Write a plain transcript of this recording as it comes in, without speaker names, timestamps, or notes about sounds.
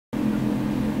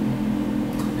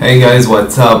Hey guys,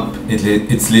 what's up?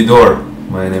 It's Lidor.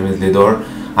 My name is Lidor.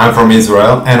 I'm from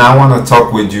Israel and I want to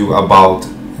talk with you about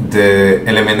the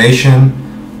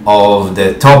elimination of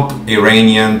the top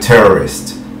Iranian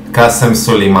terrorist, Qasem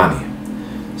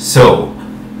Soleimani. So,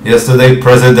 yesterday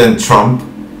President Trump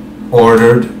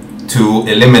ordered to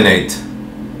eliminate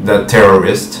the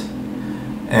terrorist,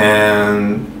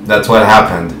 and that's what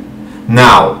happened.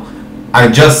 Now, I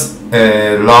just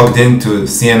logged into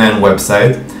CNN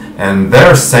website, and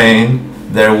they're saying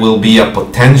there will be a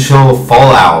potential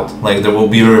fallout, like there will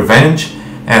be revenge,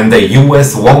 and the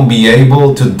US won't be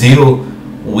able to deal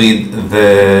with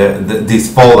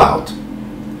this fallout.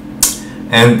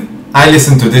 And I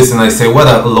listen to this and I say, what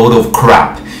a load of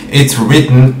crap. It's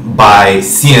written by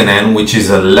CNN, which is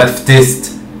a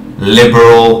leftist,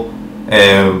 liberal,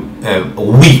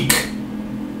 weak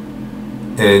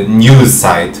news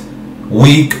site.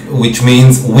 Weak, which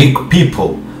means weak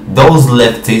people. Those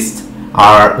leftists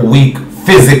are weak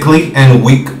physically and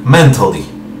weak mentally.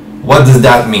 What does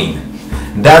that mean?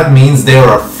 That means they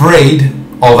are afraid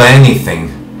of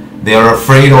anything. They are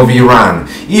afraid of Iran.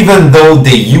 Even though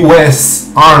the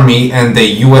US army and the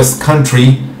US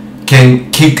country can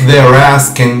kick their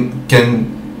ass, can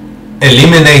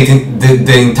eliminate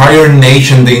the entire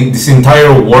nation, this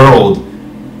entire world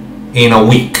in a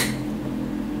week,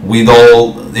 with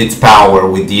all its power,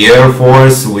 with the Air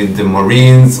Force, with the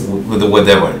Marines, with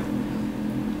whatever.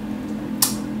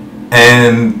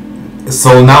 And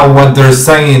so now what they're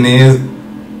saying is,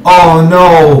 oh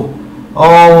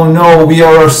no, we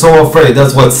are so afraid.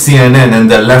 That's what CNN and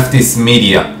the leftist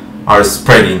media are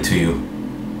spreading to you,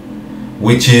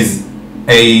 which is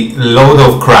a load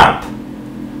of crap.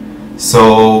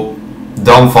 So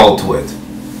don't fall to it.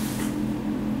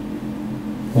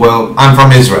 Well, I'm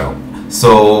from Israel,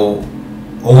 so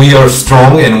we are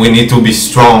strong and we need to be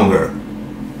stronger.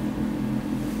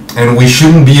 And we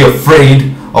shouldn't be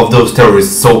afraid of those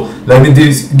terrorists. So let me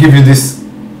give you this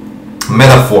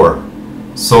metaphor.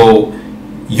 So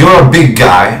you're a big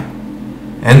guy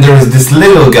and there's this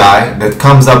little guy that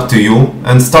comes up to you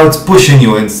and starts pushing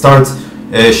you and starts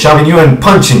shoving you and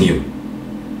punching you.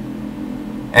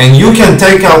 And you can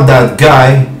take out that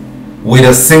guy with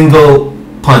a single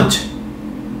punch.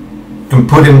 You can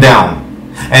put him down.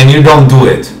 And you don't do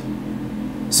it.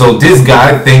 So this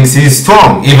guy thinks he's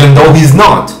strong, even though he's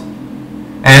not.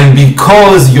 And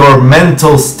because your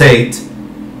mental state,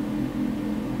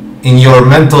 in your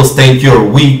mental state you're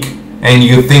weak and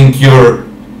you think you're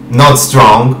not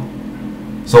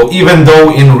strong, so even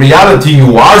though in reality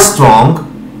you are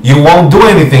strong, you won't do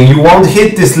anything, you won't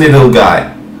hit this little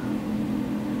guy,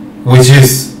 which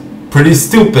is pretty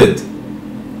stupid.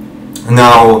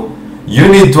 Now, you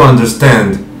need to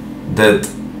understand that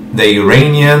the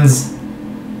Iranians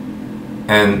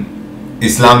and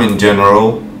Islam in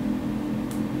general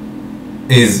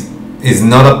is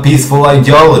not a peaceful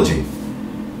ideology.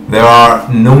 There are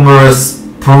numerous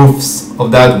proofs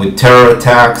of that with terror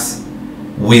attacks,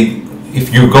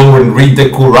 if you go and read the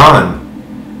Quran,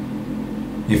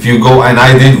 if you go, and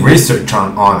I did research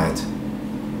on it,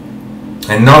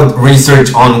 and not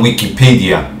research on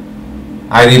Wikipedia.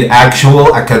 I did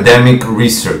actual academic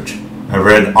research. I've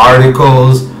read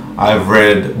articles, I've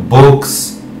read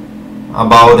books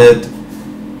about it.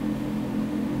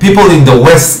 People in the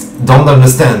West don't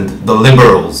understand, the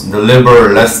liberals, the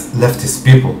liberal leftist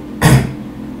people.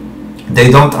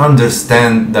 They don't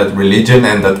understand that religion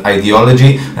and that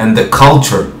ideology and the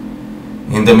culture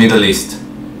in the Middle East.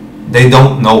 They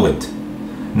don't know it.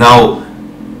 Now,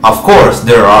 of course,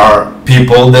 there are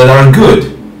people that are good,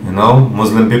 you know,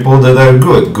 Muslim people that are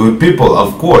good people,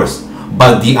 of course.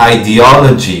 But the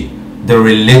ideology, the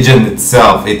religion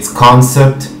itself, its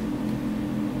concept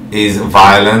is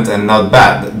violent and not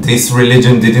bad. This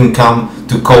religion didn't come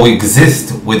to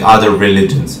coexist with other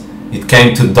religions. It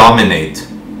came to dominate,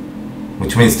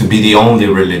 which means to be the only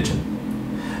religion.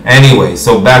 Anyway,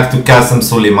 so back to Qasem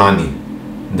Soleimani.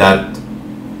 That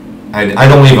I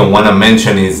don't even want to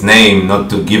mention his name, not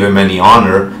to give him any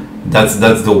honor. That's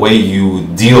the way you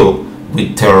deal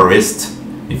with terrorists.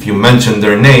 If you mention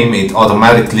their name, it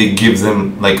automatically gives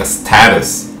them like a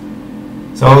status.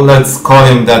 So let's call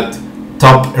him that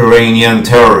top Iranian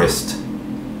terrorist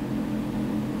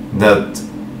that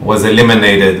was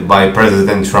eliminated by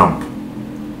President Trump,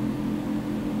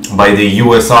 by the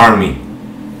US Army,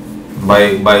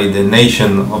 by the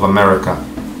nation of America,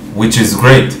 which is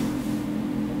great.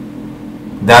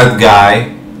 That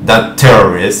guy, that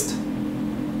terrorist,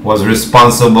 was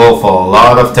responsible for a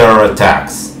lot of terror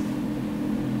attacks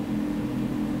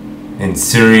in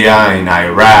Syria, in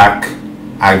Iraq,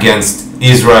 against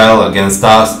Israel, against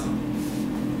us.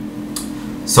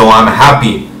 So I'm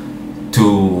happy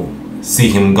to see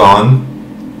him gone,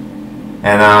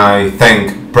 and I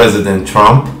thank President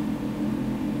Trump.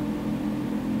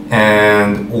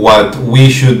 And what we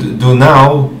should do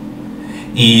now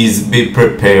is be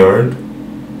prepared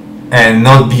and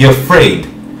not be afraid.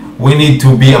 We need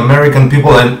to be American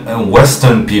people and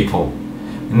Western people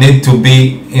need to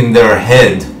be in their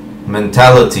head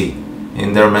mentality.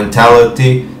 In their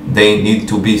mentality, they need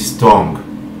to be strong.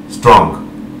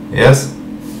 Yes?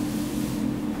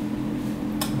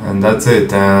 And that's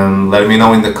it. And let me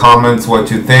know in the comments what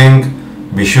you think.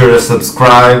 Be sure to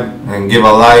subscribe and give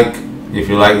a like if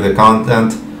you like the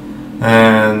content.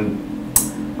 And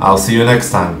I'll see you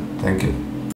next time. Thank you.